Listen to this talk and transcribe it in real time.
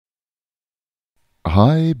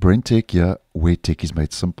Hi, BrenTech here, where tech is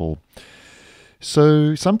made simple.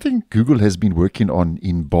 So, something Google has been working on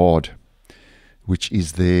in Bard, which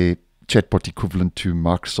is their chatbot equivalent to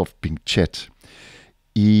Microsoft Bing Chat,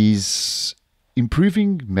 is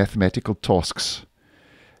improving mathematical tasks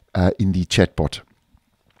in the chatbot.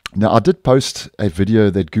 Now, I did post a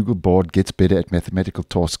video that Google Bard gets better at mathematical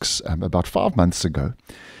tasks about 5 months ago,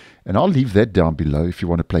 and I'll leave that down below if you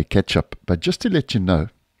want to play catch up. But just to let you know,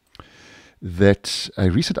 that a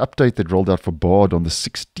recent update that rolled out for Bard on the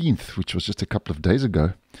 16th, which was just a couple of days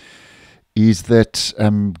ago, is that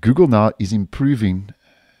Google now is improving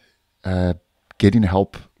getting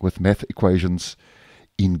help with math equations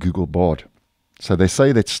in Google Bard. So they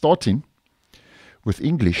say that starting with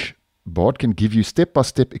English, Bard can give you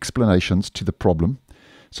step-by-step explanations to the problem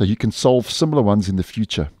so you can solve similar ones in the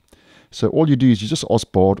future. So all you do is you just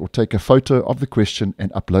ask Bard or take a photo of the question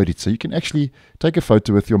and upload it. So you can actually take a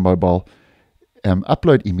photo with your mobile,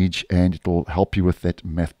 upload image, and it will help you with that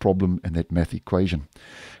math problem and that math equation.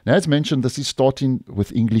 Now, as mentioned, this is starting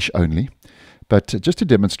with English only, but just to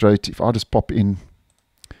demonstrate, if I just pop in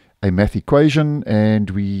a math equation and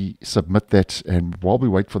we submit that, and while we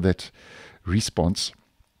wait for that response,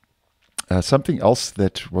 something else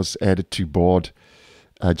that was added to Bard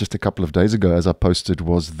just a couple of days ago, as I posted,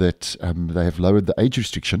 was that they have lowered the age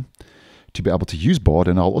restriction to be able to use Bard,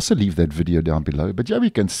 and I'll also leave that video down below. But yeah, we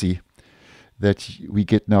can see that we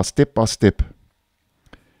get now step-by-step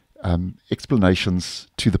explanations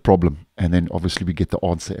to the problem, and then obviously we get the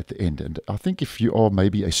answer at the end. And I think if you are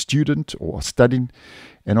maybe a student or are studying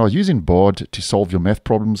and are using Bard to solve your math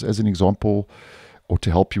problems as an example, or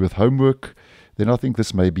to help you with homework, then I think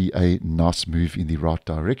this may be a nice move in the right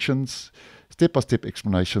directions. Step-by-step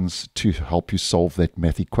explanations to help you solve that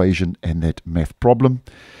math equation and that math problem.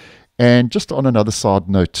 And just on another side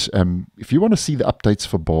note, if you want to see the updates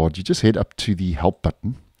for Bard, you just head up to the Help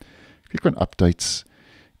button, click on Updates,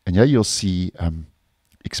 and here you'll see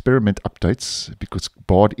experiment updates, because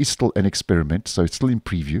Bard is still an experiment, so it's still in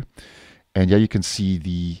preview. And here you can see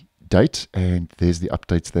the date, and there's the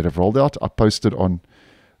updates that have rolled out. I posted on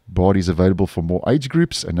Bard is available for more age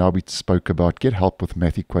groups, and now we spoke about get help with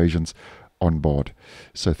math equations on Bard.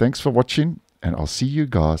 So thanks for watching, and I'll see you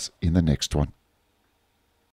guys in the next one.